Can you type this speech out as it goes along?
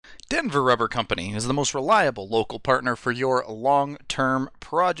Denver Rubber Company is the most reliable local partner for your long-term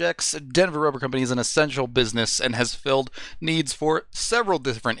projects. Denver Rubber Company is an essential business and has filled needs for several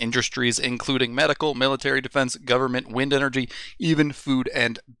different industries, including medical, military, defense, government, wind energy, even food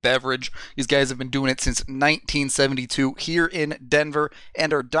and beverage. These guys have been doing it since 1972 here in Denver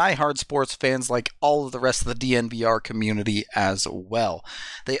and are diehard sports fans like all of the rest of the DNVR community as well.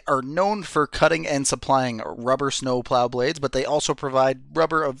 They are known for cutting and supplying rubber snow plow blades, but they also provide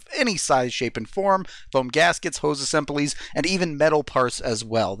rubber of any size, shape, and form, foam gaskets, hose assemblies, and even metal parts as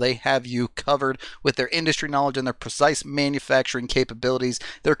well. They have you covered with their industry knowledge and their precise manufacturing capabilities.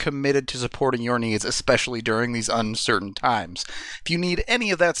 They're committed to supporting your needs, especially during these uncertain times. If you need any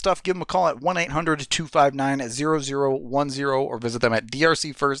of that stuff, give them a call at 1-800-259-0010 or visit them at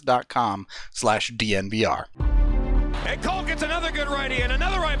drcfirst.com/DNVR. And Cole gets another good righty and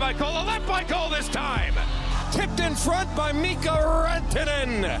another right by Cole, a left by Cole this time. Tipped in front by Mika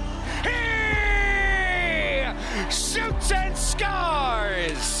Rantanen. He shoots and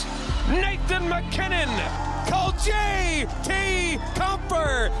scores. Nathan McKinnon. Cole J.T.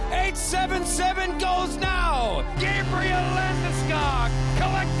 Comfer. 877 goes now. Gabriel Landeskog.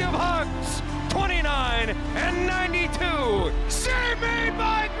 Collective hugs. 29 and 92. Save made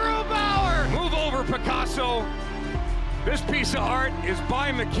by Grubauer. Move over, Picasso. This piece of art is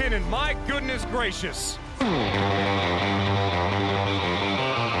by McKinnon. My goodness gracious.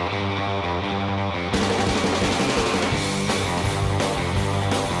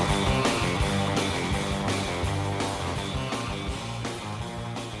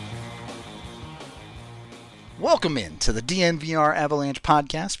 Welcome in to the DNVR Avalanche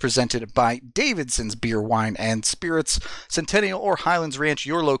Podcast, presented by Davidson's Beer, Wine, and Spirits, Centennial or Highlands Ranch,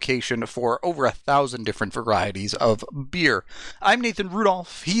 your location for over 1,000 different varieties of beer. I'm Nathan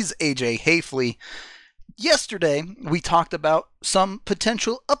Rudolph. He's AJ Haefele. Yesterday, we talked about some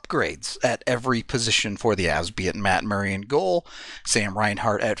potential upgrades at every position for the Avs, be it Matt Murray in goal, Sam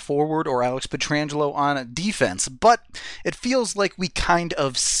Reinhart at forward, or Alex Pietrangelo on defense. But it feels like we kind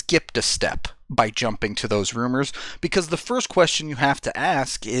of skipped a step by jumping to those rumors, because the first question you have to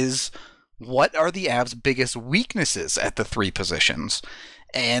ask is, what are the Avs' biggest weaknesses at the three positions?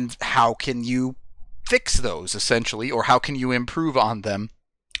 And how can you fix those, essentially, or how can you improve on them?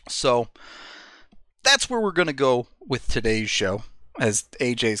 So that's where we're going to go with today's show, as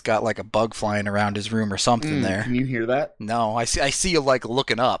AJ's got like a bug flying around his room or something there. Can you hear that? No, I see you like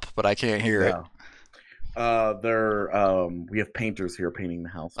looking up, but I can't hear it. We have painters here painting the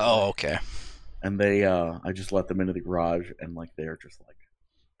house. Oh, okay. And they, I just let them into the garage, and like they're just like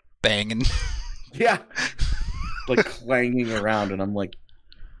banging. Yeah, like clanging around, and I'm like,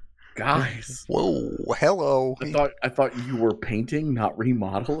 guys, whoa, hello. I thought you were painting, not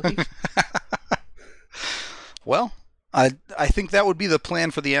remodeling. Well, I think that would be the plan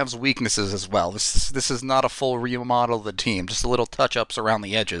for the Avs' weaknesses as well. This is not a full remodel of the team, just a little touch-ups around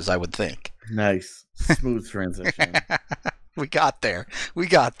the edges, I would think. Nice. Smooth transition. We got there.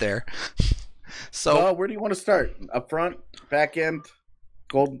 So, where do you want to start? Up front, back end,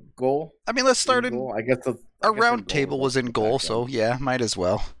 goal? I mean, let's start in goal. I guess our round table was in goal, so yeah, might as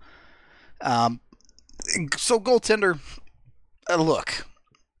well. So goaltender, look,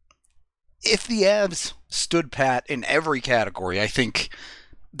 if the Avs stood pat in every category, I think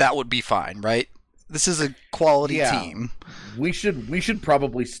that would be fine, right? This is a quality team. We should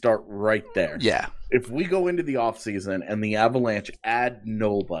probably start right there. Yeah. If we go into the offseason and the Avalanche add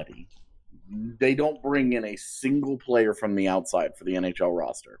nobody, they don't bring in a single player from the outside for the NHL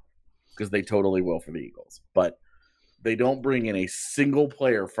roster, because they totally will for the Eagles. But they don't bring in a single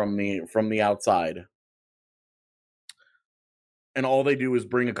player from the outside, and all they do is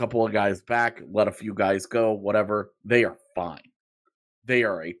bring a couple of guys back, let a few guys go, whatever. They are fine. They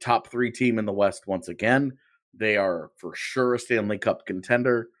are a top 3 team in the West once again. They are for sure a Stanley Cup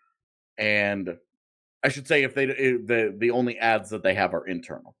contender, and I should say if the only ads that they have are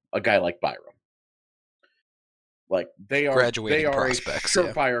internal. A guy like Byram, like they are graduating prospects, a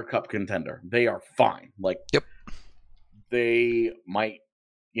surefire cup contender. They are fine. Like, yep, they might,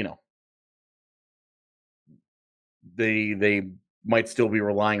 they might still be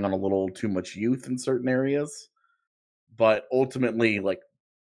relying on a little too much youth in certain areas, but ultimately, like,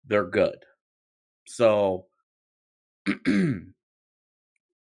 they're good. So we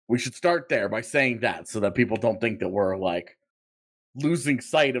should start there by saying that, so that people don't think that we're like losing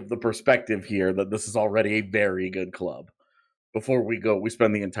sight of the perspective here that this is already a very good club. Before we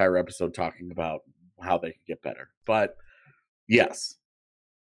spend the entire episode talking about how they can get better. But yes,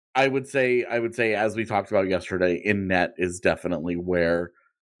 I would say, as we talked about yesterday, in net is definitely where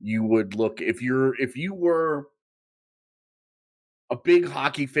you would look if you were a big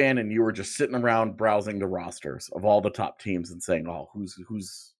hockey fan and you were just sitting around browsing the rosters of all the top teams and saying, "Oh,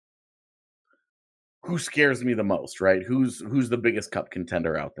 who scares me the most, right? Who's the biggest cup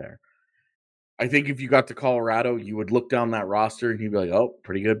contender out there?" I think if you got to Colorado, you would look down that roster and you'd be like, "Oh,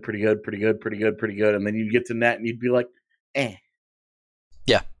 pretty good, pretty good, pretty good, pretty good, pretty good." And then you'd get to net and you'd be like, "Eh."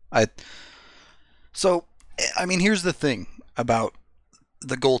 Yeah. Here's the thing about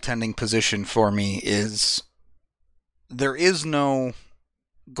the goaltending position for me is there is no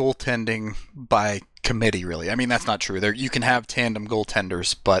goaltending by committee, really. I mean, that's not true. You can have tandem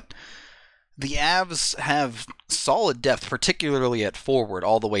goaltenders, but the Avs have solid depth, particularly at forward,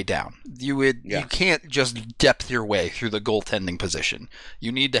 all the way down. You can't just depth your way through the goaltending position.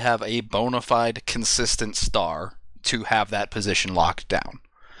 You need to have a bona fide, consistent star to have that position locked down.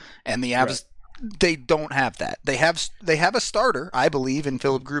 And the Avs, they don't have that. They have a starter, I believe, in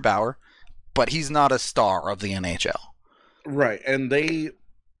Philip Grubauer, but he's not a star of the NHL. Right, and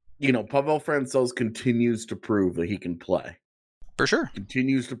Pavel Francouz continues to prove that he can play. For sure.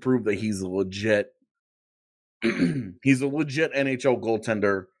 Continues to prove that he's a legit NHL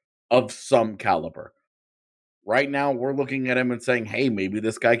goaltender of some caliber. Right now, we're looking at him and saying, hey, maybe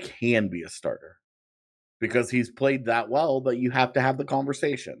this guy can be a starter. Because he's played that well that you have to have the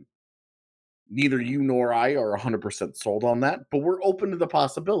conversation. Neither you nor I are 100% sold on that, but we're open to the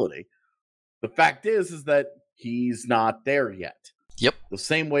possibility. The fact is that he's not there yet. Yep. The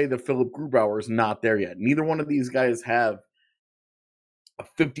same way that Philip Grubauer is not there yet. Neither one of these guys have a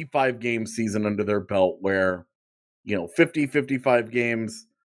 55-game season under their belt where, 55 games,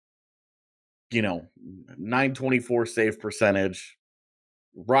 924 save percentage,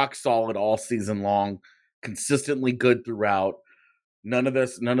 rock solid all season long, consistently good throughout. None of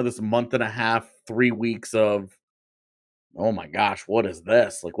this month and a half, 3 weeks of, oh my gosh, what is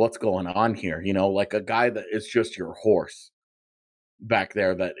this? Like, what's going on here? Like a guy that is just your horse back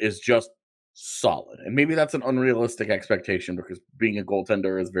there that is just solid. And maybe that's an unrealistic expectation because being a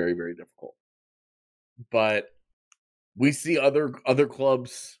goaltender is very, very difficult. But we see other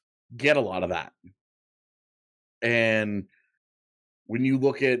clubs get a lot of that. And when you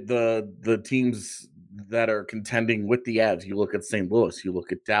look at the teams that are contending with the Avs, you look at St. Louis, you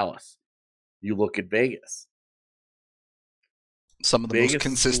look at Dallas, you look at Vegas. Some of the most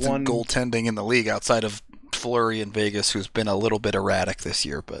consistent goaltending in the league outside of Fleury in Vegas, who's been a little bit erratic this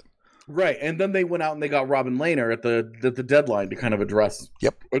year, but right. And then they went out and they got Robin Lehner at the deadline to kind of address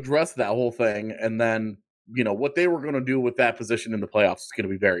that whole thing. And then what they were going to do with that position in the playoffs is going to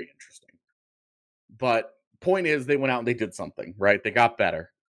be very interesting. But point is, they went out and they did something, right? They got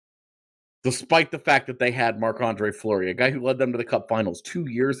better. Despite the fact that they had Marc-Andre Fleury, a guy who led them to the Cup Finals 2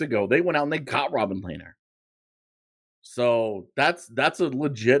 years ago, they went out and they got Robin Lehner. So that's a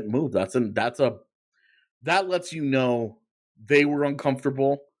legit move. That lets you know they were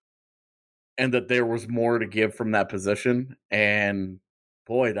uncomfortable and that there was more to give from that position. And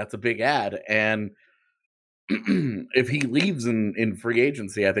boy, that's a big ad. And if he leaves in free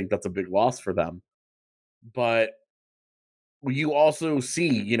agency, I think that's a big loss for them. But you also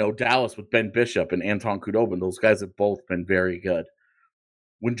see, Dallas with Ben Bishop and Anton Khudobin. Those guys have both been very good.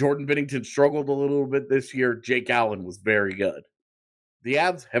 When Jordan Binnington struggled a little bit this year, Jake Allen was very good. The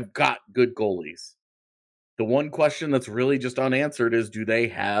Avs have got good goalies. The one question that's really just unanswered is, do they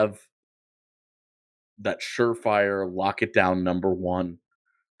have that surefire, lock it down number one?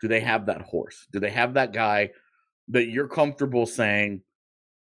 Do they have that horse? Do they have that guy that you're comfortable saying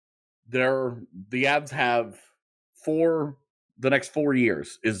the Avs have for the next 4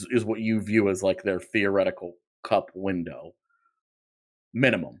 years is what you view as like their theoretical cup window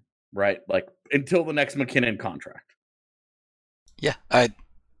minimum, right? Like until the next McKinnon contract. Yeah,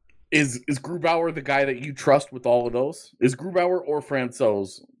 Is Grubauer the guy that you trust with all of those? Is Grubauer or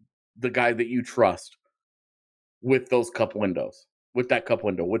Francouz the guy that you trust with those cup windows, with that cup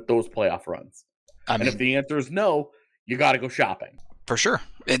window, with those playoff runs? And if the answer is no, you got to go shopping. For sure.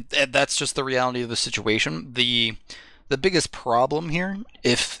 And that's just the reality of the situation. The biggest problem here,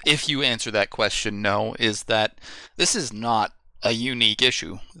 if you answer that question no, is that this is not a unique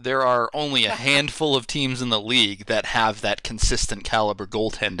issue. There are only a handful of teams in the league that have that consistent caliber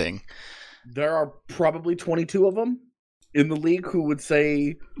goaltending. There are probably 22 of them in the league who would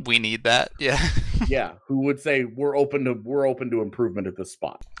say we need that. Yeah. Yeah, who would say we're open to improvement at this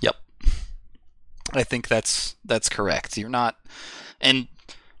spot. Yep. I think that's correct. You're not, and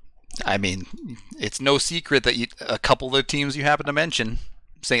I mean, it's no secret that a couple of the teams you happen to mention,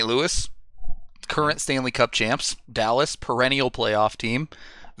 St. Louis, current Stanley Cup champs, Dallas, perennial playoff team,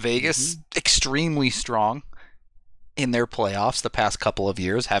 Vegas, extremely strong in their playoffs the past couple of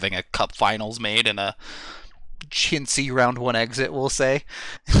years, having a Cup Finals made and a chintzy round one exit, we'll say.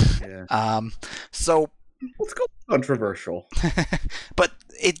 Yeah. So let's go controversial. But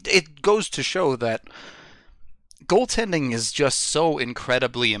it goes to show that goaltending is just so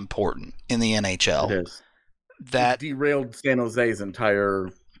incredibly important in the NHL. It is. That it derailed San Jose's entire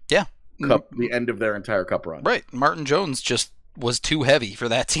cup, the end of their entire cup run. Right. Martin Jones just was too heavy for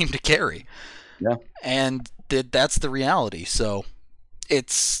that team to carry. Yeah. And that's the reality. So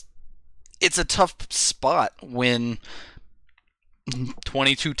it's a tough spot when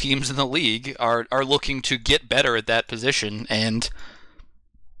 22 teams in the league are looking to get better at that position, and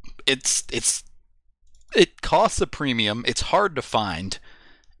it costs a premium. It's hard to find,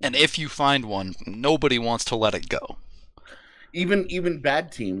 and if you find one, nobody wants to let it go. Even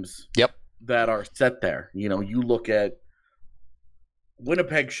bad teams. Yep. That are set there. You know, you look at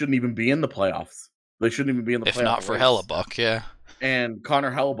Winnipeg shouldn't even be in the playoffs. They shouldn't even be in the playoffs. If not for Hellebuck, yeah. And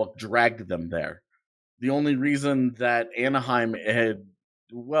Connor Hellebuck dragged them there. The only reason that Anaheim had,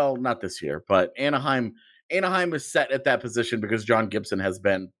 well, not this year, but Anaheim is set at that position because John Gibson has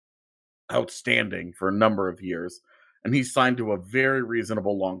been outstanding for a number of years, and he's signed to a very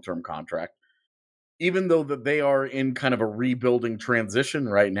reasonable long-term contract. Even though that they are in kind of a rebuilding transition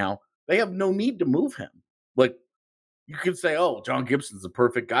right now, they have no need to move him. Like, you could say, oh, John Gibson's the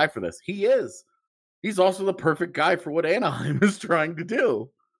perfect guy for this. He is. He's also the perfect guy for what Anaheim is trying to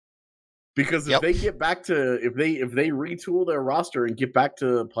do. Because if they get back to, if they retool their roster and get back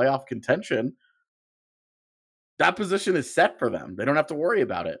to playoff contention, that position is set for them. They don't have to worry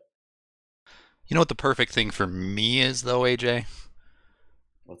about it. You know what the perfect thing for me is, though, AJ?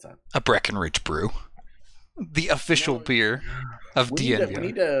 What's that? A Breckenridge Brew. The official beer of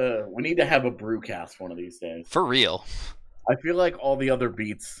DNVR. We need to have a brew cast one of these days. For real. I feel like all the other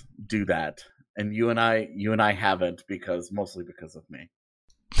beats do that, and you and I haven't, mostly because of me.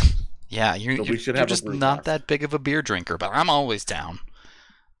 Yeah, you're just not that big of a beer drinker, but I'm always down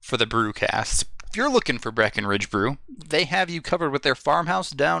for the brewcast. If you're looking for Breckenridge Brew, they have you covered with their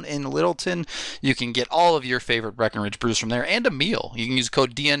farmhouse down in Littleton. You can get all of your favorite Breckenridge brews from there, and a meal. You can use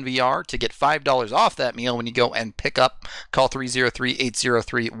code DNVR to get $5 off that meal when you go and pick up. Call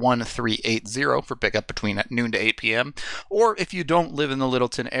 303-803-1380 for pickup between noon to 8 p.m. Or if you don't live in the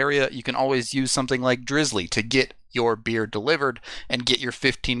Littleton area, you can always use something like Drizzly to get your beer delivered and get your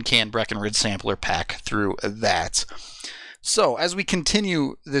 15-can Breckenridge sampler pack through that. So, as we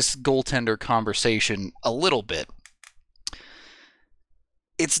continue this goaltender conversation a little bit,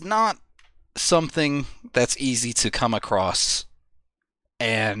 it's not something that's easy to come across,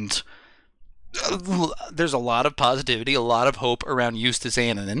 and there's a lot of positivity, a lot of hope around Justus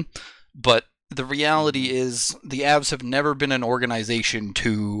Annunen, but the reality is the Avs have never been an organization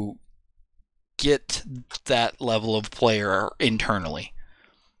to get that level of player internally.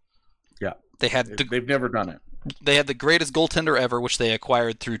 Yeah, they've never done it. They had the greatest goaltender ever, which they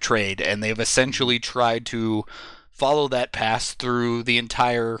acquired through trade, and they've essentially tried to follow that path through the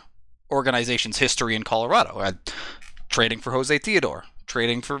entire organization's history in Colorado. Trading for Jose Theodore,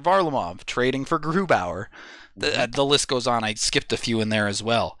 trading for Varlamov, trading for Grubauer. The list goes on. I skipped a few in there as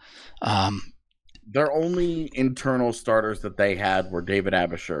well. Their only internal starters that they had were David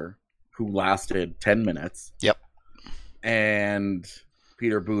Abisher, who lasted 10 minutes. Yep. And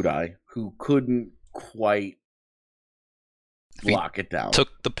Peter Budaj, who couldn't quite lock it down.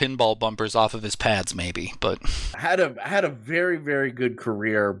 Took the pinball bumpers off of his pads, maybe, but had a very, very good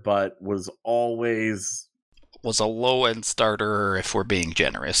career, but was always a low end starter, if we're being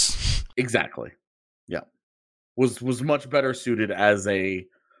generous. Exactly. Yeah. Was much better suited as a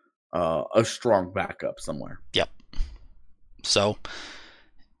strong backup somewhere. Yep. So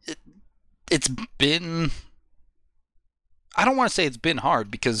it's been, I don't want to say it's been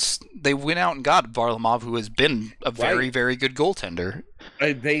hard, because they went out and got Varlamov, who has been a very, very good goaltender.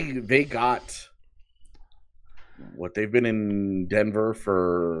 They got what, they've been in Denver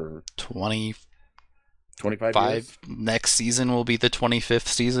for 25 years. Next season will be the 25th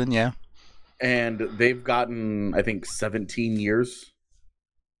season, yeah. And they've gotten, I think, 17 years,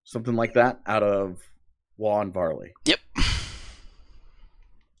 something like that, out of Juan Varley. Yep.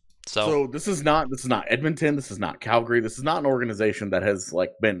 So this is not Edmonton. This is not Calgary. This is not an organization that has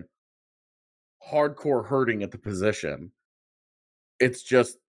been hardcore hurting at the position. It's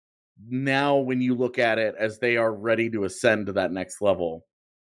just now when you look at it as they are ready to ascend to that next level,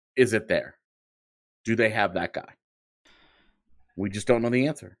 is it there? Do they have that guy? We just don't know the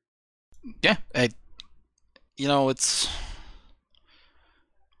answer. Yeah,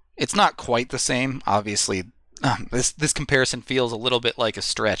 it's not quite the same, obviously. This comparison feels a little bit like a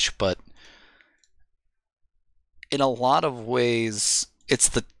stretch, but in a lot of ways, it's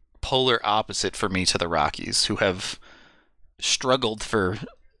the polar opposite for me to the Rockies, who have struggled for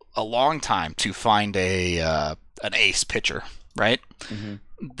a long time to find an ace pitcher, right? Mm-hmm.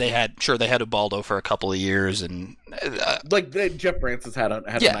 They had Ubaldo for a couple of years, and Jeff Francis had a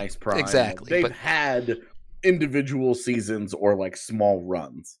nice prime. Exactly. They've had individual seasons or like small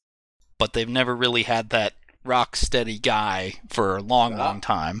runs, but they've never really had that rock steady guy for a long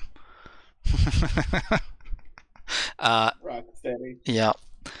time. Rock steady. Yeah,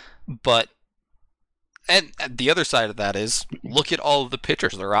 but and the other side of that is look at all of the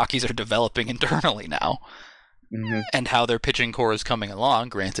pitchers the Rockies are developing internally now. Mm-hmm. And how their pitching core is coming along.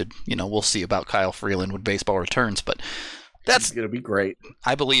 Granted, we'll see about Kyle Freeland when baseball returns, but that's going to be great.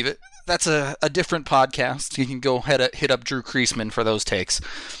 I believe it. That's a different podcast. You can go hit up Drew Kreisman for those takes.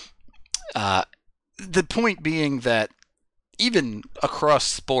 The point being that even across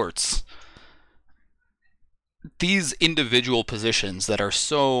sports, these individual positions that are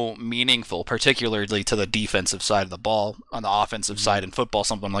so meaningful, particularly to the defensive side of the ball, on the offensive side in football,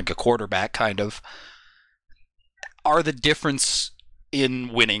 something like a quarterback kind of, are the difference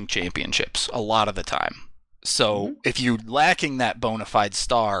in winning championships a lot of the time. So if you're lacking that bona fide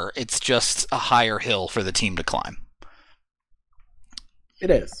star, it's just a higher hill for the team to climb.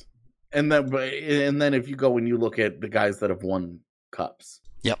 It is. And then if you go and you look at the guys that have won cups.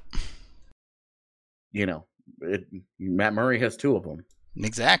 Yep. Matt Murray has 2 of them.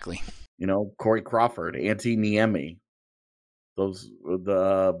 Exactly. Corey Crawford, Antti Niemi,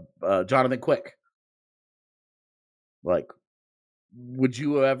 Jonathan Quick. Like, would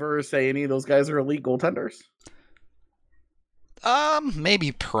you ever say any of those guys are elite goaltenders?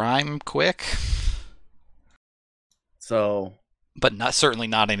 Maybe prime Quick. So, but certainly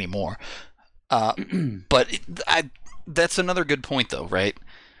not anymore. But that's another good point, though, right?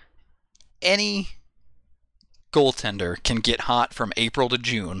 Any goaltender can get hot from April to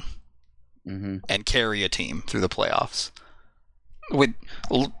June and carry a team through the playoffs.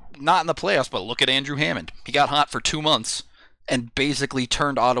 Not in the playoffs, but look at Andrew Hammond. He got hot for 2 months and basically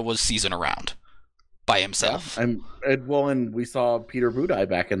turned Ottawa's season around by himself. And we saw Peter Budaj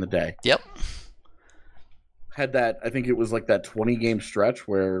back in the day. Yep. Had that, I think it was like that 20-game stretch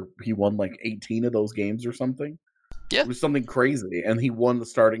where he won like 18 of those games or something. Yeah. It was something crazy. And he won the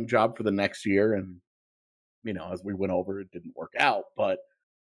starting job for the next year. And, as we went over, it didn't work out, but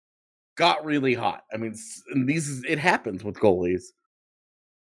got really hot. I mean, it happens with goalies.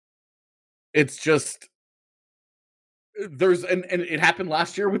 It's just and it happened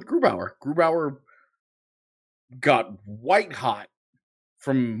last year with Grubauer. Grubauer got white hot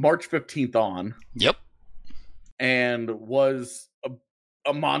from March 15th on. Yep. And was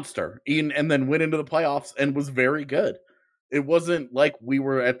a monster. And then went into the playoffs and was very good. It wasn't like we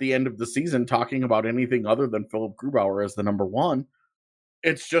were at the end of the season talking about anything other than Philip Grubauer as the number 1.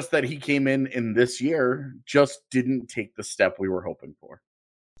 It's just that he came in this year, just didn't take the step we were hoping for.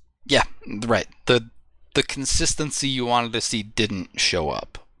 Yeah, right. The consistency you wanted to see didn't show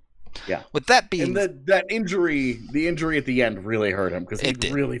up. Yeah. With that being... And the injury at the end really hurt him because he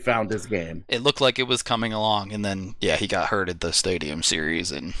really found his game. It looked like it was coming along, and then, he got hurt at the Stadium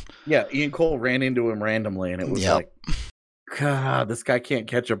Series. And yeah, Ian Cole ran into him randomly, and it was like, God, this guy can't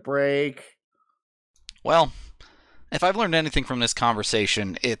catch a break. Well, if I've learned anything from this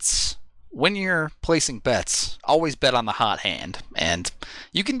conversation, it's when you're placing bets, always bet on the hot hand. And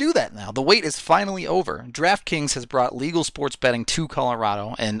you can do that now. The wait is finally over. DraftKings has brought legal sports betting to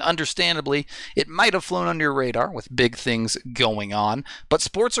Colorado, and understandably, it might have flown under your radar with big things going on, but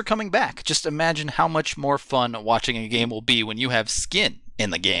sports are coming back. Just imagine how much more fun watching a game will be when you have skin in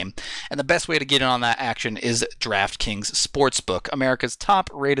the game. And the best way to get in on that action is DraftKings Sportsbook, America's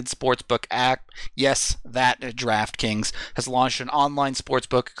top-rated sportsbook app. Yes, that DraftKings has launched an online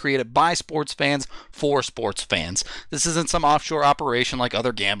sportsbook created by sports fans for sports fans. This isn't some offshore operation like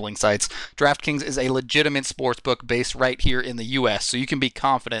other gambling sites. DraftKings is a legitimate sportsbook based right here in the U.S., so you can be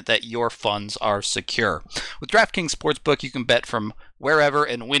confident that your funds are secure. With DraftKings Sportsbook, you can bet from wherever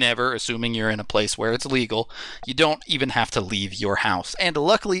and whenever, assuming you're in a place where it's legal. You don't even have to leave your house. And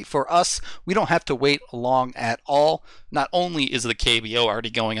luckily for us, we don't have to wait long at all. Not only is the KBO already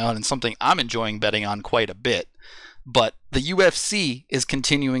going on and something I'm enjoying betting on quite a bit, but the UFC is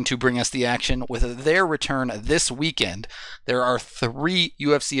continuing to bring us the action with their return this weekend. There are 3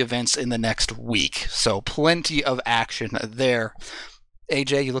 UFC events in the next week, so plenty of action there.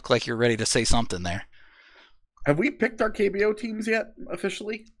 AJ, you look like you're ready to say something there. Have we picked our KBO teams yet,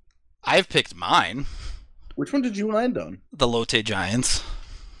 officially? I've picked mine. Which one did you land on? The Lotte Giants.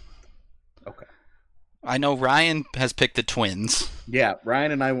 Okay. I know Ryan has picked the Twins. Yeah,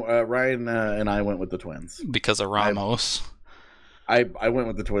 Ryan and I went with the Twins because of Ramos. I went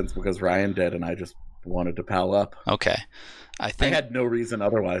with the Twins because Ryan did, and I just wanted to pal up. Okay. I had no reason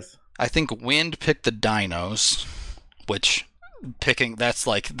otherwise. I think Wind picked the Dinos, which that's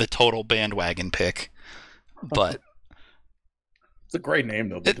like the total bandwagon pick. But it's a great name,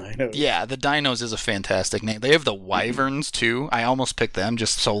 though, the Dinos. Yeah, the Dinos is a fantastic name. They have the Wyverns, too. I almost picked them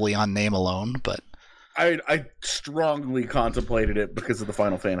just solely on name alone, but... I strongly contemplated it because of the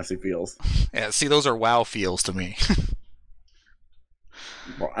Final Fantasy feels. Yeah, see, those are WoW feels to me.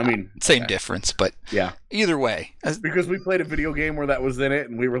 Well, I mean... Same difference, but... Yeah. Either way. Because we played a video game where that was in it,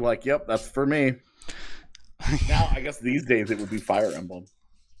 and we were like, yep, that's for me. Now, I guess these days it would be Fire Emblem.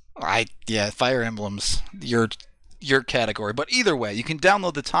 Fire Emblem's your category. But either way, you can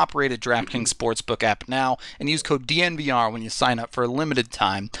download the top-rated DraftKings Sportsbook app now and use code DNVR when you sign up for a limited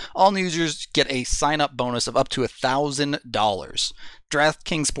time. All new users get a sign-up bonus of up to $1,000.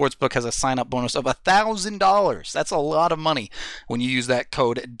 DraftKings Sportsbook has a sign-up bonus of $1,000. That's a lot of money when you use that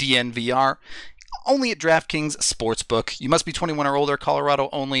code DNVR. Only at DraftKings Sportsbook. You must be 21 or older, Colorado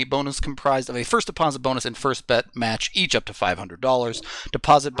only. Bonus comprised of a first deposit bonus and first bet match, each up to $500.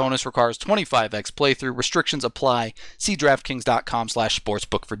 Deposit bonus requires 25x playthrough. Restrictions apply. See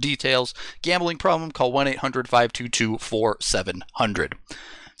DraftKings.com/sportsbook for details. Gambling problem? Call 1-800-522-4700.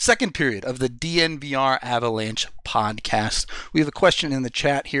 Second period of the DNVR Avalanche podcast. We have a question in the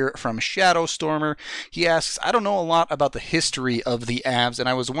chat here from Shadowstormer. He asks, I don't know a lot about the history of the Avs, and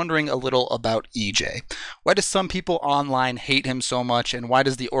I was wondering a little about EJ. Why do some people online hate him so much, and why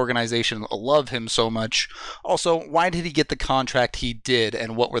does the organization love him so much? Also, why did he get the contract he did,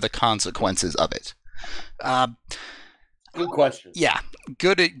 and what were the consequences of it? Good question. Yeah,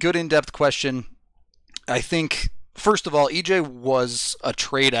 good in-depth question. I think... First of all, EJ was a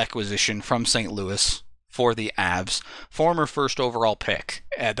trade acquisition from St. Louis for the Avs, former first overall pick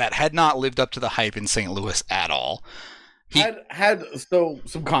that had not lived up to the hype in St. Louis at all. So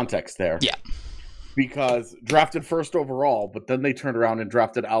some context there. Yeah. Because drafted first overall, but then they turned around and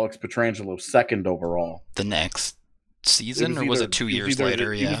drafted Alex Pietrangelo second overall. The next season, or was it 2 years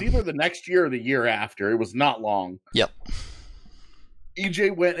later? It was either the next year or the year after. It was not long. Yep.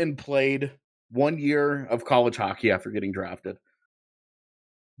 EJ went and played 1 year of college hockey after getting drafted,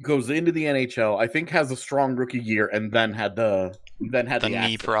 goes into the NHL, I think has a strong rookie year, and then had the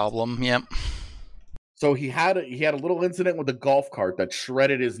knee problem. Yep. So he had a little incident with a golf cart that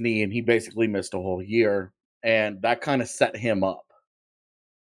shredded his knee, and he basically missed a whole year, and that kind of set him up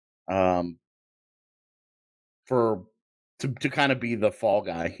to kind of be the fall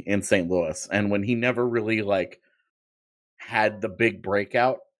guy in St. Louis. And when he never really had the big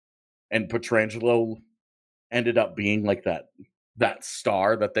breakout, and Pietrangelo ended up being like that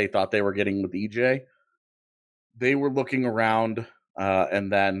star that they thought they were getting with EJ. They were looking around,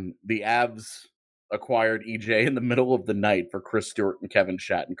 and then the Avs acquired EJ in the middle of the night for Chris Stewart and Kevin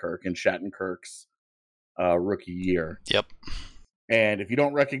Shattenkirk in Shattenkirk's rookie year. Yep. And if you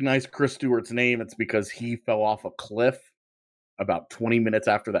don't recognize Chris Stewart's name, it's because he fell off a cliff about 20 minutes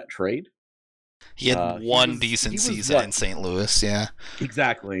after that trade. He had one decent season in St. Louis, yeah.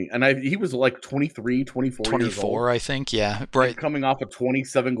 Exactly. And he was like 23, 24 years old. I think, yeah. Right. Coming off a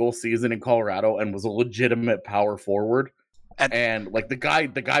 27-goal season in Colorado and was a legitimate power forward. And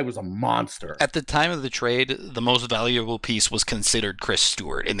the guy was a monster. At the time of the trade, the most valuable piece was considered Chris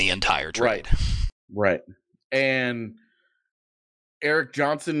Stewart in the entire trade. Right. And Eric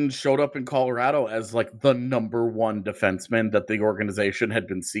Johnson showed up in Colorado as the number one defenseman that the organization had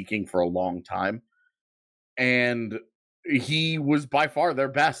been seeking for a long time. And he was by far their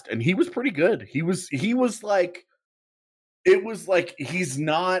best. And he was pretty good. He's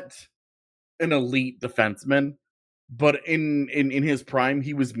not an elite defenseman, but in his prime,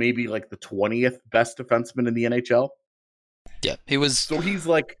 he was maybe the 20th best defenseman in the NHL. Yeah. He was he's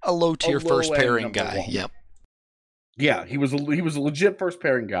a low tier first pairing guy. One. Yep. Yeah, he was a legit first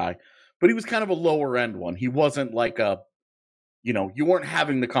pairing guy, but he was kind of a lower end one. He wasn't you weren't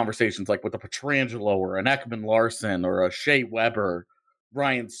having the conversations with a Pietrangelo or an Ekman Larson or a Shea Weber,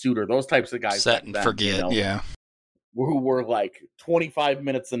 Ryan Suter, those types of guys. Set and forget, yeah. Who were 25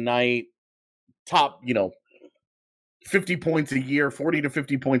 minutes a night, top, 50 points a year, 40 to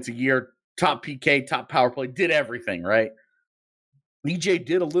 50 points a year, top PK, top power play, did everything, right? EJ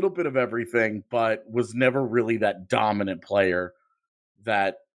did a little bit of everything, but was never really that dominant player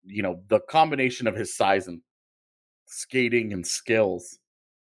that, the combination of his size and skating and skills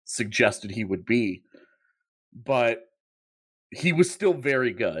suggested he would be. But he was still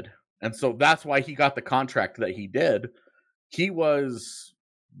very good. And so that's why he got the contract that he did. He was,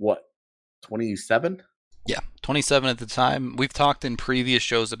 27? Yeah, 27 at the time. We've talked in previous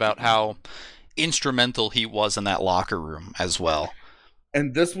shows about how instrumental he was in that locker room as well.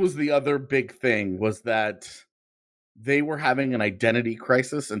 And this was the other big thing, was that they were having an identity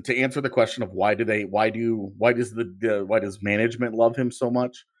crisis. And to answer the question of why does management love him so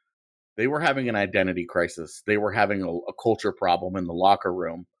much? They were having an identity crisis. They were having a culture problem in the locker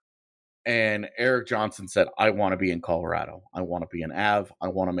room. And Erik Johnson said, I want to be in Colorado. I want to be an Av. I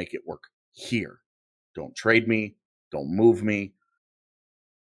want to make it work here. Don't trade me. Don't move me.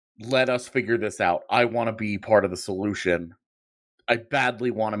 Let us figure this out. I want to be part of the solution. I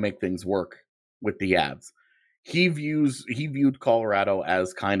badly want to make things work with the Avs. He viewed Colorado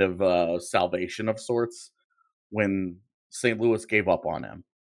as kind of a salvation of sorts when St. Louis gave up on him.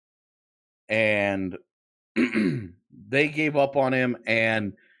 And they gave up on him,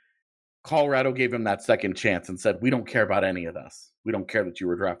 and Colorado gave him that second chance and said, we don't care about any of this. We don't care that you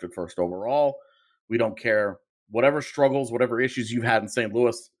were drafted first overall. We don't care whatever struggles, whatever issues you've had in St.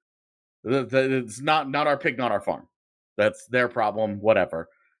 Louis. It's not our pig, not our farm. That's their problem, whatever.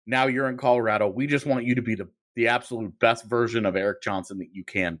 Now you're in Colorado. We just want you to be the absolute best version of Erik Johnson that you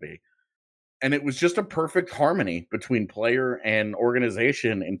can be. And it was just a perfect harmony between player and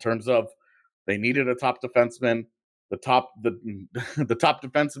organization in terms of they needed a top defenseman. The top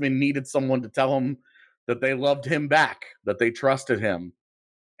defenseman needed someone to tell him that they loved him back, that they trusted him,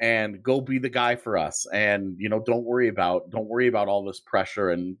 and go be the guy for us. And, don't worry about all this pressure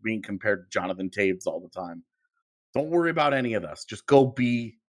and being compared to Jonathan Toews all the time. Don't worry about any of this. Just go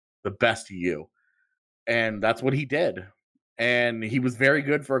be the best of you. And that's what he did. And he was very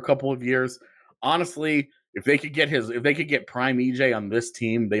good for a couple of years. Honestly, if they could get prime EJ on this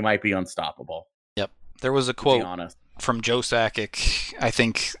team, they might be unstoppable. Yep. There was a quote from Joe Sakic, I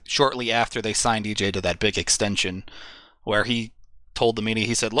think shortly after they signed EJ to that big extension, where he told the media,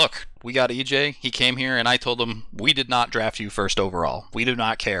 he said, look, we got EJ. He came here, and I told him, we did not draft you first overall. We do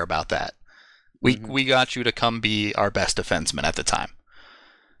not care about that. We got you to come be our best defenseman at the time.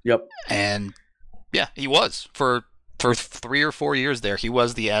 Yep. And, yeah, he was. For 3 or 4 years there, he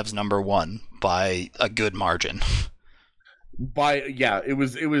was the Avs number one by a good margin. It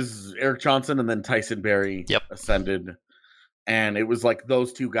was Erik Johnson and then Tyson Barrie ascended, and it was like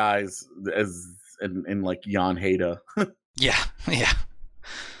those two guys as in like Jan Hejda. yeah.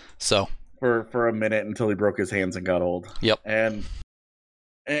 So for a minute until he broke his hands and got old. Yep. And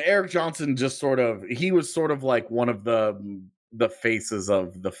Erik Johnson he was sort of like one of the faces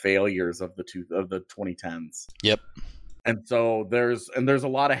of the failures of the 2010s. Yep. And so there's a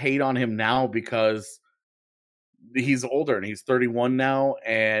lot of hate on him now because he's older and he's 31 now,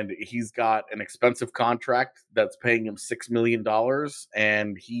 and he's got an expensive contract that's paying him $6 million,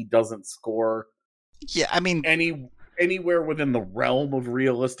 and he doesn't score. Yeah, I mean, anywhere within the realm of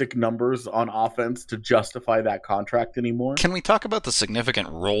realistic numbers on offense to justify that contract anymore. Can we talk about the significant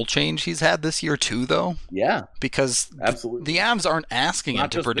role change he's had this year too, though? Yeah, because absolutely, the Avs aren't asking him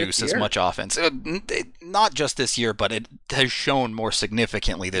to produce as much offense. Not just this year, but it has shown more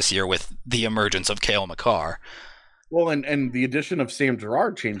significantly this year with the emergence of Cale Makar. Well, and the addition of Sam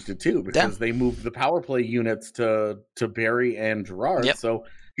Girard changed it too, because they moved the power play units to Barrie and Girard. Yep. So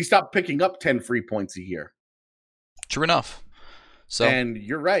he stopped picking up 10 free points a year. True enough. So, and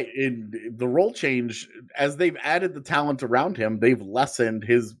you're right. In the role change, as they've added the talent around him, they've lessened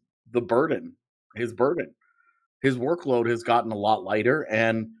his burden. His workload has gotten a lot lighter,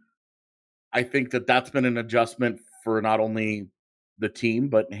 and I think that's been an adjustment for not only the team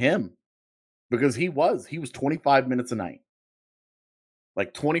but him. Because he was 25 minutes a night.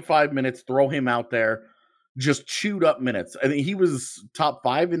 Like 25 minutes, throw him out there, just chewed up minutes. I think he was top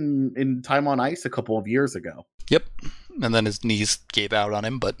 5 in time on ice a couple of years ago. Yep. And then his knees gave out on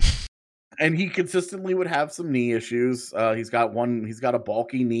him, but and he consistently would have some knee issues. He's got a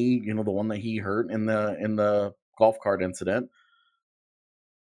bulky knee, the one that he hurt in the golf cart incident.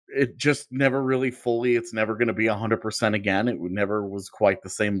 It just never really it's never going to be 100% again. It never was quite the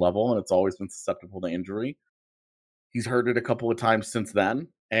same level, and it's always been susceptible to injury. He's hurt it a couple of times since then,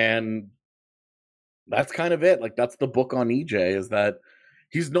 and that's kind of it. Like, that's the book on EJ, is that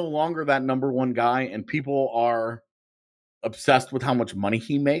he's no longer that number one guy, and people are obsessed with how much money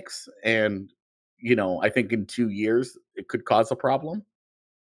he makes. And, I think in 2 years, it could cause a problem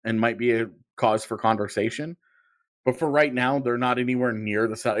and might be a cause for conversation. But for right now, they're not anywhere near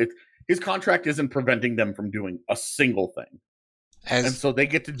the side. His contract isn't preventing them from doing a single thing. And so they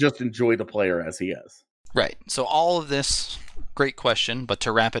get to just enjoy the player as he is. Right. So all of this, great question, but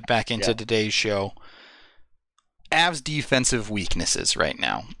to wrap it back into today's show, Avs defensive weaknesses right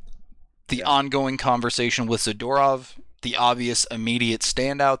now. The ongoing conversation with Zadorov, the obvious immediate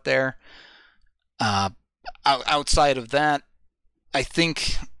standout there. Outside of that, I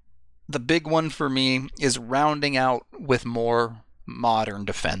think the big one for me is rounding out with more modern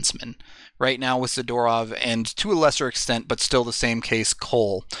defensemen. Right now with Zadorov and to a lesser extent, but still the same case,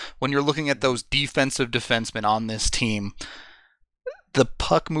 Cole. When you're looking at those defensive defensemen on this team, the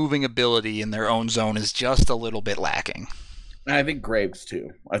puck moving ability in their own zone is just a little bit lacking. I think Graves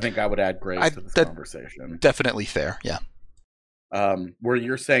too. I think I would add Graves to this conversation. Definitely fair, yeah. Where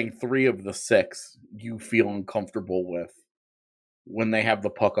you're saying 3 of the 6 you feel uncomfortable with when they have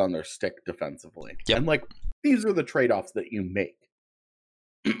the puck on their stick defensively. Yep. And like, these are the trade-offs that you make.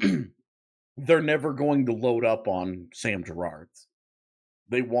 They're never going to load up on Sam Girard's.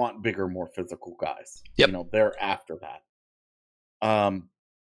 They want bigger, more physical guys. Yep. You know, they're after that.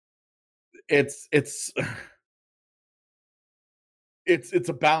 It's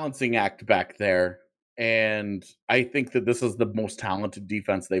a balancing act back there, and I think that this is the most talented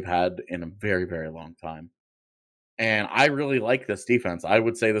defense they've had in a very, very long time. And I really like this defense. I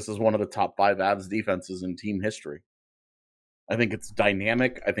would say this is one of the top 5 Avs defenses in team history. I think it's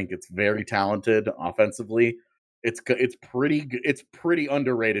dynamic. I think it's very talented offensively. It's pretty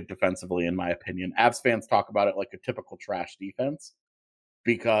underrated defensively, in my opinion. Avs fans talk about it like a typical trash defense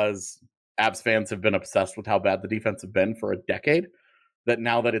because Avs fans have been obsessed with how bad the defense have been for a decade. That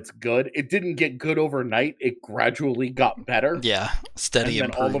now that it's good, it didn't get good overnight. It gradually got better. Yeah, steady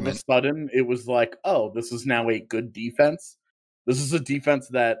and then improvement. all of a sudden, it was like, oh, this is now a good defense. This is a defense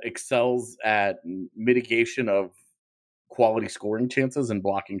that excels at mitigation of quality scoring chances and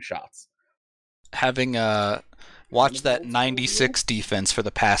blocking shots. Having watched that 96 defense for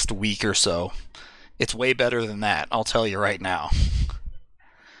the past week or so, it's way better than that, I'll tell you right now.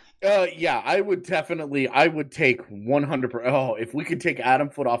 Yeah, I would take 100%. Oh, if we could take Adam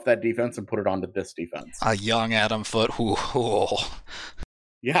Foote off that defense and put it onto this defense. A young Adam Foote. Ooh.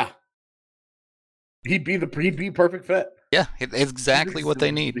 Yeah. He'd be perfect fit. Yeah, it's exactly what they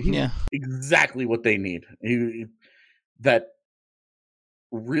need. Yeah. Exactly what they need. That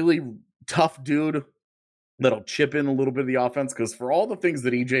really tough dude that'll chip in a little bit of the offense, because for all the things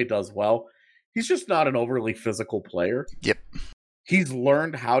that EJ does well, he's just not an overly physical player. Yep. He's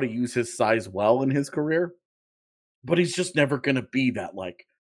learned how to use his size well in his career, but he's just never going to be that like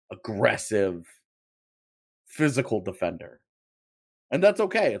aggressive physical defender. And that's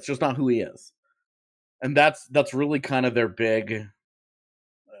okay. It's just not who he is. And that's really kind of their big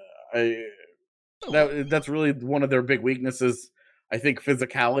that's really one of their big weaknesses. I think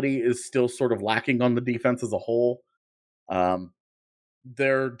physicality is still sort of lacking on the defense as a whole.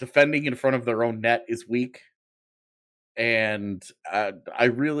 Their defending in front of their own net is weak. And I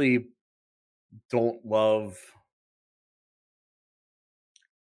really don't love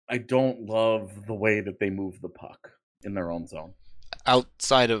the way that they move the puck in their own zone.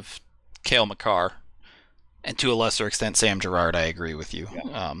 Outside of Cale Makar, and to a lesser extent Sam Girard, I agree with you.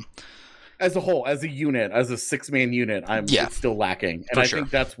 Yeah. As a whole, as a unit, as a 6-man unit, it's still lacking. And I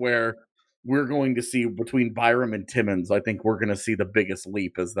think that's where we're going to see between Byram and Timmins, I think we're going to see the biggest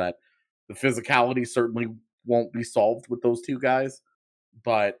leap, is that the physicality certainly won't be solved with those two guys,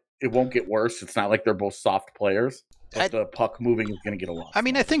 but it won't get worse. It's not like they're both soft players, but the puck moving is going to get a lot. I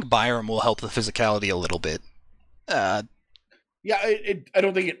mean, I think Byram will help the physicality a little bit. I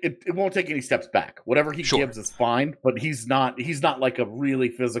don't think it won't take any steps back. Whatever he gives is fine, but he's not like a really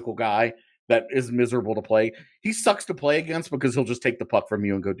physical guy that is miserable to play. He sucks to play against because he'll just take the puck from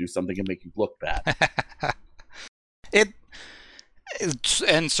you and go do something and make you look bad.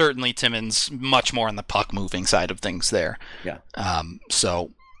 And certainly Timmins much more on the puck moving side of things there. Yeah.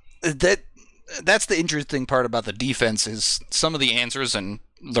 So that's the interesting part about the defense, is some of the answers, and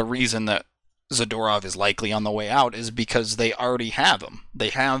the reason that Zadorov is likely on the way out is because they already have him. They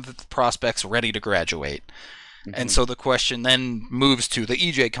have prospects ready to graduate. Mm-hmm. And so the question then moves to the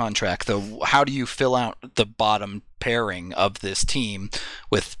EJ contract, though. How do you fill out the bottom pairing of this team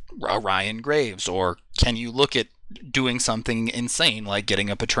with Ryan Graves? Or can you look at doing something insane like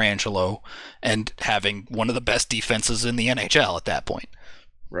getting a Pietrangelo and having one of the best defenses in the NHL at that point?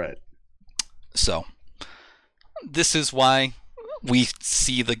 Right. So this is why we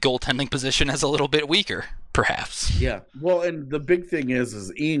see the goaltending position as a little bit weaker, perhaps. Yeah. Well, and the big thing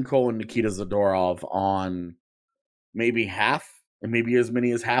is Ian Cole and Nikita Zadorov on maybe half, and maybe as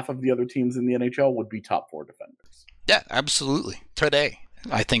many as half of the other teams in the NHL would be top 4 defenders. Yeah, absolutely. Today,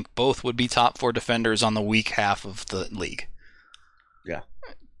 I think both would be top 4 defenders on the weak half of the league. Yeah.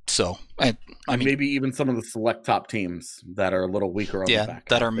 So, I mean, maybe even some of the select top teams that are a little weaker on the back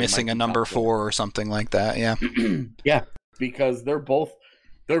that are missing a number 4 or something like that. Yeah. Yeah, because they're both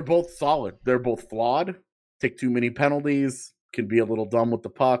solid. They're both flawed, take too many penalties, can be a little dumb with the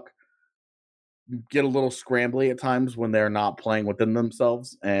puck. get a little scrambly at times when they're not playing within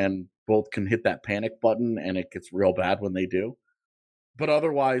themselves, and both can hit that panic button, and it gets real bad when they do. But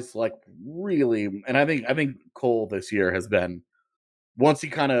otherwise, like, really, and I think Cole this year has been, once he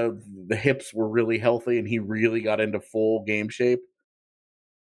kind of, the hips were really healthy and he really got into full game shape,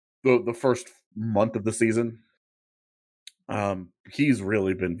 the first month of the season, he's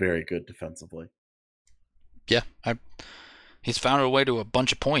really been very good defensively. Yeah, he's found a way to a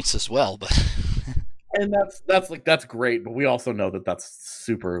bunch of points as well, but and that's great. But we also know that that's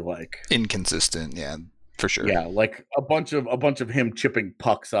super like inconsistent. Yeah, for sure. Yeah, like a bunch of him chipping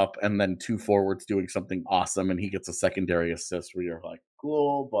pucks up, and then two forwards doing something awesome, and he gets a secondary assist where you're like,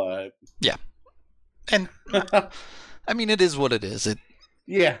 cool, but yeah, and I mean, it is what it is.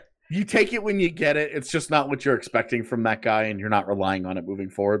 Yeah, you take it when you get it. It's just not what you're expecting from that guy, and you're not relying on it moving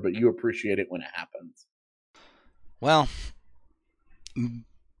forward, but you appreciate it when it happens. Well,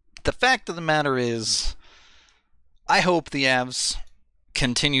 the fact of the matter is, I hope the Avs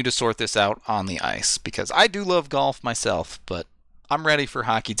continue to sort this out on the ice, because I do love golf myself, but I'm ready for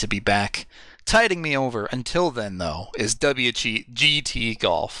hockey to be back. Tiding me over until then, though, is WGT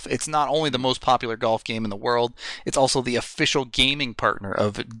Golf. It's not only the most popular golf game in the world, it's also the official gaming partner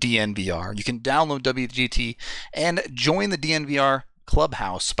of DNVR. You can download WGT and join the DNVR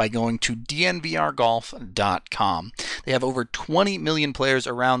Clubhouse by going to DNVRgolf.com. They have over 20 million players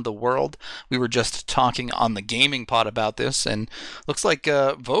around the world. We were just talking on the gaming pod about this, and looks like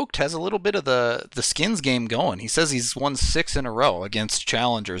Vogt has a little bit of the skins game going. He says he's won 6 in a row against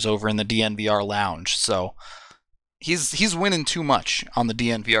challengers over in the DNVR lounge. So he's winning too much on the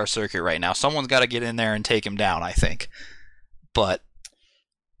DNVR circuit right now. Someone's got to get in there and take him down, I think. But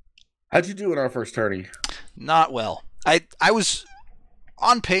how'd you do in our first tourney? Not well. I was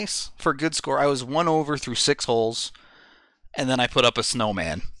on pace for a good score. I was 1 over through 6 holes, and then I put up a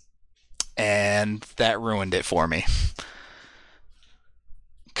snowman, and that ruined it for me.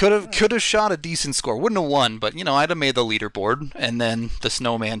 Could have shot a decent score. Wouldn't have won, but I'd have made the leaderboard, and then the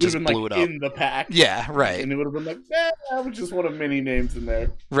snowman just blew it up. In the pack. Yeah, right. And it would have been like, I was just one of many names in there.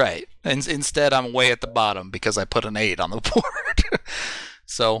 Right. And instead, I'm way at the bottom because I put an 8 on the board.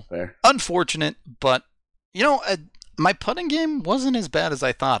 So, fair. Unfortunate, but my putting game wasn't as bad as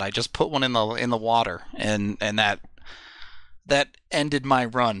I thought. I just put one in the water, and that ended my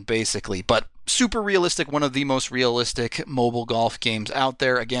run basically. But super realistic, one of the most realistic mobile golf games out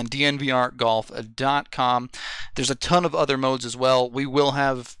there. Again, DNVRgolf.com. There's a ton of other modes as well. We will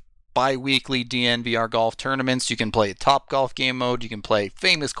have bi-weekly DNVR golf tournaments. You can play Top Golf game mode. You can play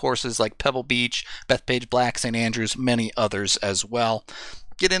famous courses like Pebble Beach, Bethpage Black, St. Andrews, many others as well.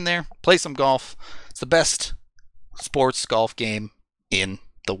 Get in there, play some golf. It's the best sports golf game in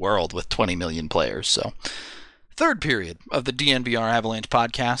the world with 20 million players. So, third period of the DNVR Avalanche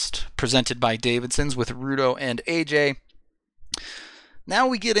podcast, presented by Davidson's with Rudo and AJ. Now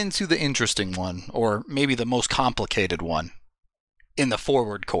we get into the interesting one, or maybe the most complicated one, in the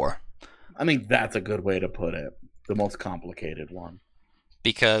forward core. I think that's a good way to put it. The most complicated one.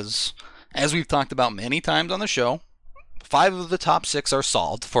 Because, as we've talked about many times on the show, 5 of the top 6 are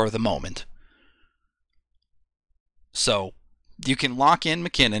solved for the moment. So, you can lock in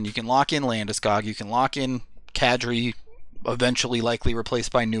McKinnon, you can lock in Landeskog, you can lock in Kadri, eventually likely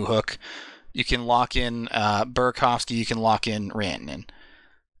replaced by Newhook. You can lock in Burakovsky, you can lock in Rantanen.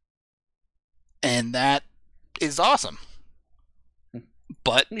 And that is awesome.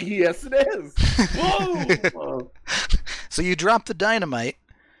 But yes, it is. Whoa! So you drop the dynamite,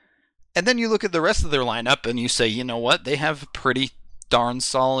 and then you look at the rest of their lineup, and you say, you know what? They have pretty darn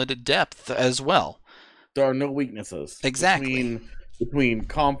solid depth as well. There are no weaknesses. Exactly. Between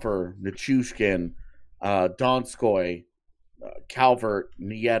Comfer, Nichushkin, Donskoy, Calvert,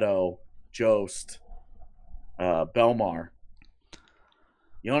 Nieto, Jost, Belmar.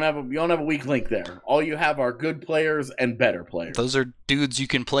 You don't have a weak link there. All you have are good players and better players. Those are dudes you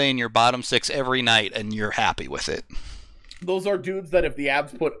can play in your bottom 6 every night, and you're happy with it. Those are dudes that if the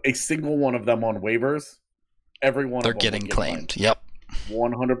Avs put a single one of them on waivers, every one they're of them getting claimed. Yep.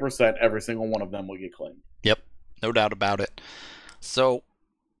 100%, every single one of them will get claimed. Yep, no doubt about it. So,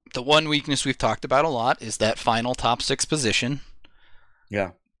 the one weakness we've talked about a lot is that final top 6 position.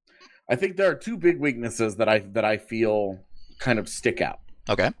 Yeah. I think there are 2 big weaknesses that I feel kind of stick out.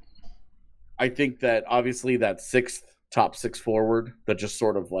 Okay. I think that obviously that top 6 forward that just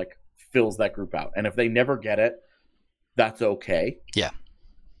sort of like fills that group out. And if they never get it, that's okay. Yeah.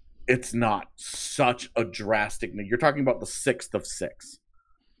 It's not such a drastic. You're talking about the 6th of 6.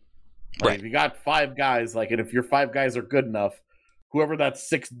 Like, right. If you got 5 guys, and if your 5 guys are good enough, whoever that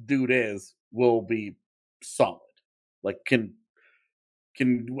 6th dude is will be solid.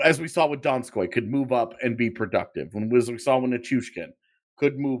 as we saw with Donskoy, could move up and be productive. As we saw with Nichushkin,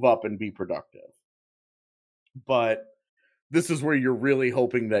 could move up and be productive. But this is where you're really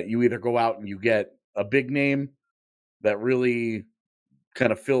hoping that you either go out and you get a big name that really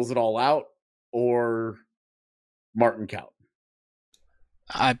kind of fills it all out, or Martin Kaut.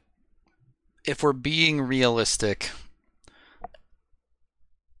 If we're being realistic,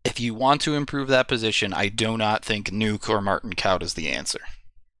 if you want to improve that position, I do not think Nuke or Martin Kaut is the answer.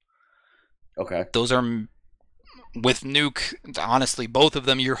 Okay. Those are, with Nuke, honestly, both of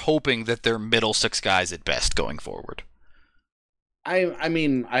them, you're hoping that they're middle six guys at best going forward. I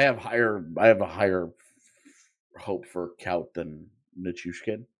mean, I have a higher hope for Kaut than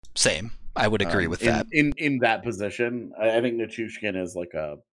Nichushkin. Same. I would agree with that. In that position, I think Nichushkin is like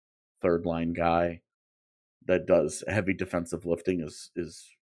a third line guy that does heavy defensive lifting is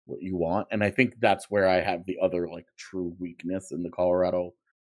what you want. And I think that's where I have the other like true weakness in the Colorado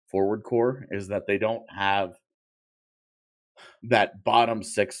forward core, is that they don't have that bottom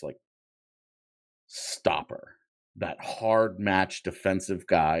six like stopper, that hard match defensive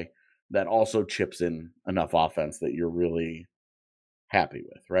guy that also chips in enough offense that you're really happy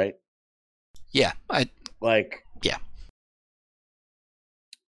with, right? Yeah, yeah.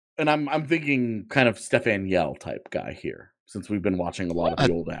 And I'm thinking kind of Stefan Yell type guy here, since we've been watching a lot of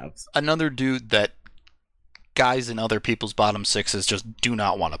the old Avs. Another dude that guys in other people's bottom sixes just do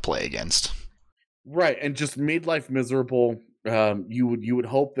not want to play against. Right, and just made life miserable. You would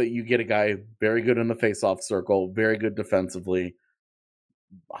hope that you get a guy very good in the face-off circle, very good defensively,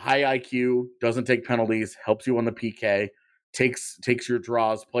 high IQ, doesn't take penalties, helps you on the PK, takes your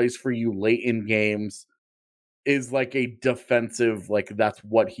draws, plays for you late in games, is like a defensive, like that's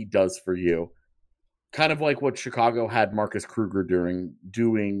what he does for you. Kind of like what Chicago had Marcus Kruger doing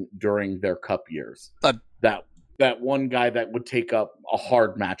during their cup years. That one guy that would take up a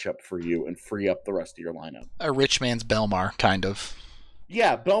hard matchup for you and free up the rest of your lineup. A rich man's Belmar, kind of.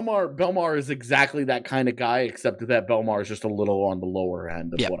 Yeah, Belmar is exactly that kind of guy, except that Belmar is just a little on the lower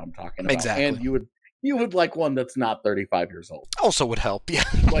end of what I'm talking about. Exactly. And you would like one that's not 35 years old. Also would help, yeah.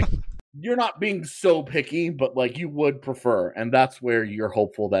 Like, you're not being so picky, but like you would prefer. And that's where you're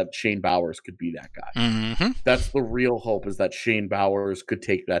hopeful that Shane Bowers could be that guy. Mm-hmm. That's the real hope, is that Shane Bowers could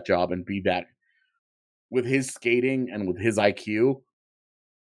take that job and be that. With his skating and with his IQ,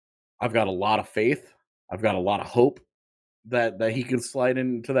 I've got a lot of faith. I've got a lot of hope that he can slide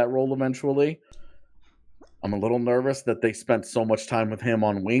into that role eventually. I'm a little nervous that they spent so much time with him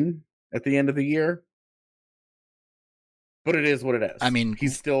on wing at the end of the year. But it is what it is. I mean,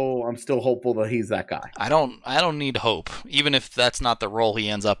 I'm still hopeful that he's that guy. I don't need hope. Even if that's not the role he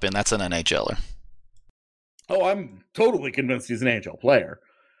ends up in, that's an NHLer. Oh, I'm totally convinced he's an NHL player.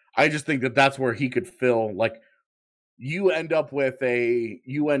 I just think that that's where he could fill, like, you end up with a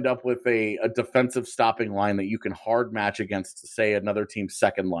defensive stopping line that you can hard match against, say, another team's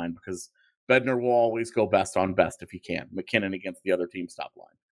second line, because Bednar will always go best on best if he can. McKinnon against the other team's top line,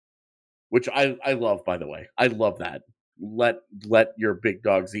 which I love, by the way. I love that. Let your big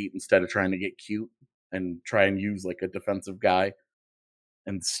dogs eat instead of trying to get cute and try and use like a defensive guy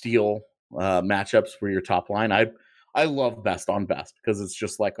and steal matchups for your top line. I love best on best, because it's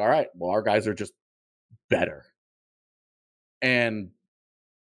just like, all right, well, our guys are just better. And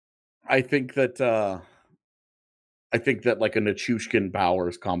I think that like a Nichushkin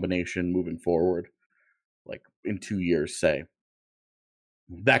Bowers combination moving forward, like in 2 years, say,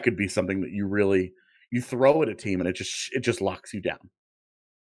 that could be something that you throw at a team and it just locks you down.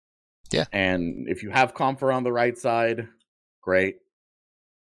 Yeah. And if you have Compher on the right side, great.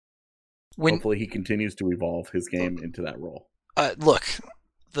 Hopefully he continues to evolve his game into that role. Look,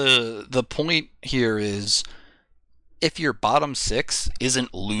 the point here is, if your bottom six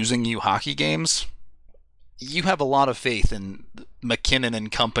isn't losing you hockey games, you have a lot of faith in McKinnon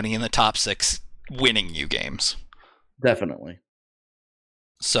and company in the top six winning you games. Definitely.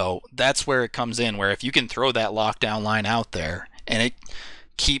 So that's where it comes in, where if you can throw that lockdown line out there and it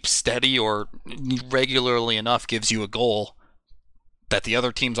keeps steady or regularly enough gives you a goal that the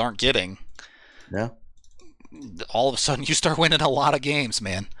other teams aren't getting, all of a sudden you start winning a lot of games,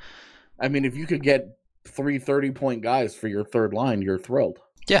 man. I mean, if you could get 3 30-point guys for your third line, you're thrilled.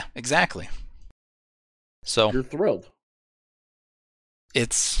 Yeah, exactly. So you're thrilled.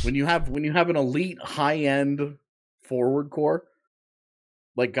 It's when you have an elite high-end forward core,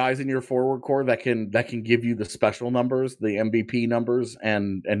 like guys in your forward core that can give you the special numbers, the MVP numbers,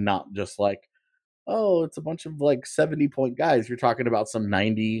 and not just like, oh, it's a bunch of like 70-point guys. You're talking about some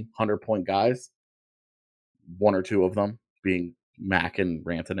 90, 100-point guys. One or two of them being Mac and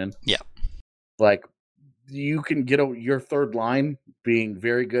Rantanen. Yeah. Like, you can get your third line being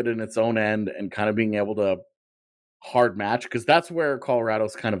very good in its own end and kind of being able to hard match, because that's where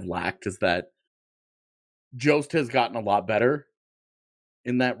Colorado's kind of lacked, is that Jost has gotten a lot better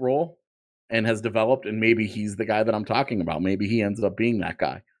in that role and has developed, and maybe he's the guy that I'm talking about. Maybe he ends up being that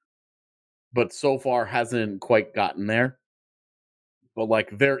guy. But so far hasn't quite gotten there. But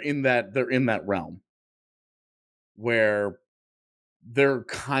like they're in that realm where they're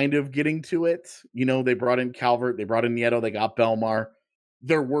kind of getting to it. You know, they brought in Calvert, they brought in Nieto, they got Belmar.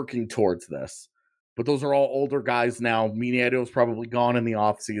 They're working towards this. But those are all older guys now. Nieto's probably gone in the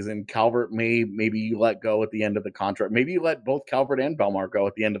offseason. Calvert maybe you let go at the end of the contract. Maybe you let both Calvert and Belmar go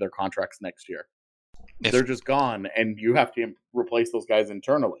at the end of their contracts next year. They're just gone, and you have to replace those guys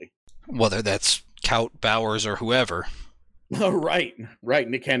internally. Whether that's Kaut, Bowers, or whoever. Right.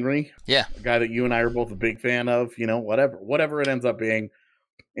 Nick Henry. Yeah. A guy that you and I are both a big fan of, you know, whatever it ends up being.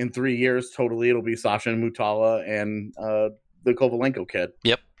 In 3 years, totally, it'll be Sasha and Mutala and the Kovalenko kid.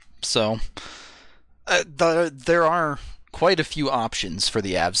 Yep. So there are quite a few options for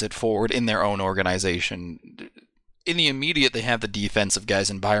the Avs at forward in their own organization. In the immediate, they have the defensive guys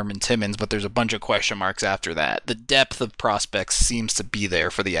in Byram and Timmins, but there's a bunch of question marks after that. The depth of prospects seems to be there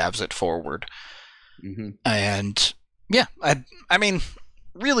for the Avs at forward. Mm-hmm. And yeah, I mean,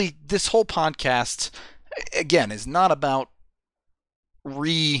 really, this whole podcast, again, is not about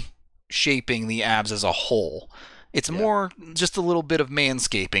reshaping the Avs as a whole. It's more just a little bit of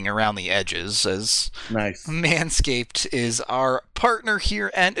manscaping around the edges, as nice. Manscaped is our partner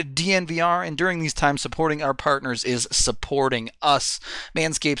here at DNVR, and during these times, supporting our partners is supporting us.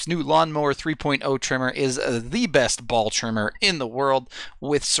 Manscaped's new Lawnmower 3.0 trimmer is the best ball trimmer in the world,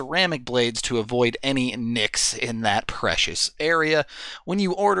 with ceramic blades to avoid any nicks in that precious area. When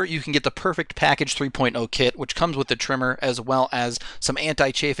you order, you can get the Perfect Package 3.0 kit, which comes with the trimmer, as well as some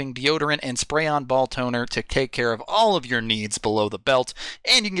anti-chafing deodorant and spray-on ball toner to take care of all of your needs below the belt,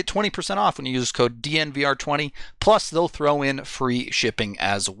 and you can get 20% off when you use code DNVR20, plus they'll throw in free shipping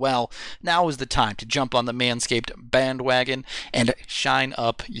as well. Now is the time to jump on the Manscaped bandwagon and shine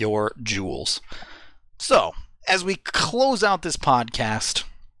up your jewels. So, as we close out this podcast,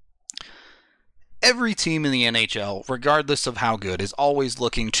 every team in the NHL, regardless of how good, is always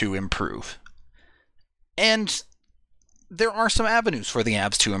looking to improve. And there are some avenues for the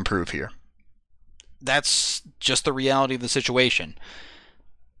Avs to improve here. That's just the reality of the situation.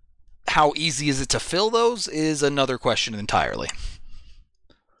 How easy is it to fill those is another question entirely.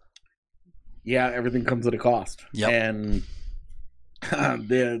 Yeah, everything comes at a cost. Yep. And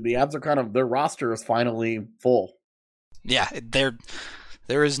the Avs are kind of, their roster is finally full. Yeah,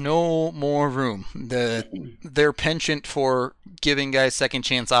 there is no more room. Their penchant for giving guys second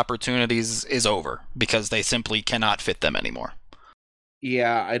chance opportunities is over because they simply cannot fit them anymore.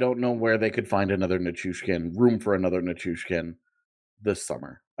 Yeah, I don't know where they could find another Nichushkin, room for another Nichushkin this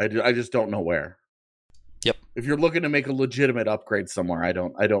summer. I just don't know where. Yep. If you're looking to make a legitimate upgrade somewhere, I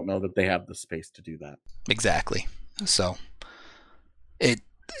don't know that they have the space to do that. Exactly. So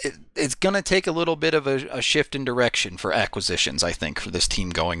it's going to take a little bit of a shift in direction for acquisitions, I think, for this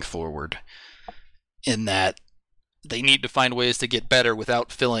team going forward, in that they need to find ways to get better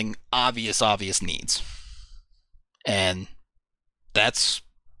without filling obvious needs. And that's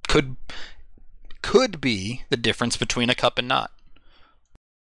could be the difference between a cup and not.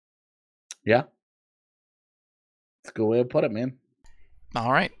 Yeah. That's a good way to put it, man.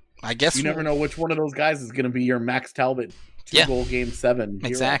 All right. I guess you never know which one of those guys is going to be your Max Talbot 2-goal Game 7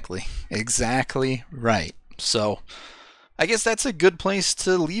 hero. Exactly right. So I guess that's a good place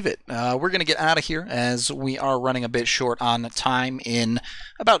to leave it. We're going to get out of here as we are running a bit short on time in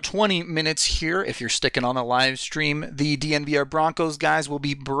about 20 minutes here. If you're sticking on the live stream, the DNVR Broncos guys will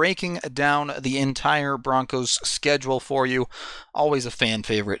be breaking down the entire Broncos schedule for you. Always a fan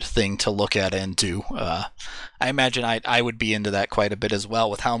favorite thing to look at and do. I imagine I would be into that quite a bit as well,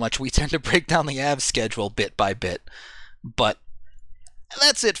 with how much we tend to break down the Avs schedule bit by bit. But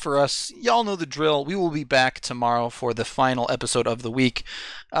that's it for us. Y'all know the drill. We will be back tomorrow for the final episode of the week.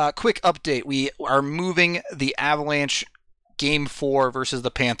 Quick update. We are moving the Avalanche Game 4 versus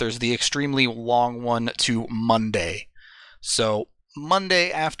the Panthers, the extremely long one, to Monday. So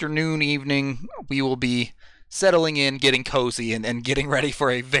Monday afternoon, evening, we will be settling in, getting cozy, and getting ready for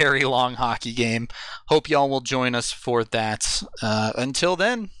a very long hockey game. Hope y'all will join us for that. Until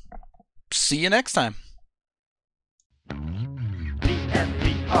then, see you next time.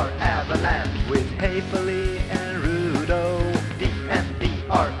 DNVR Avalanche with Haefele and Rudolph.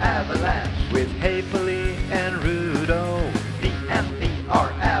 DNVR Avalanche with Haefele and Rudolph.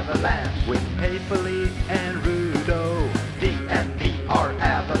 DNVR Avalanche with Haefele and Rudolph.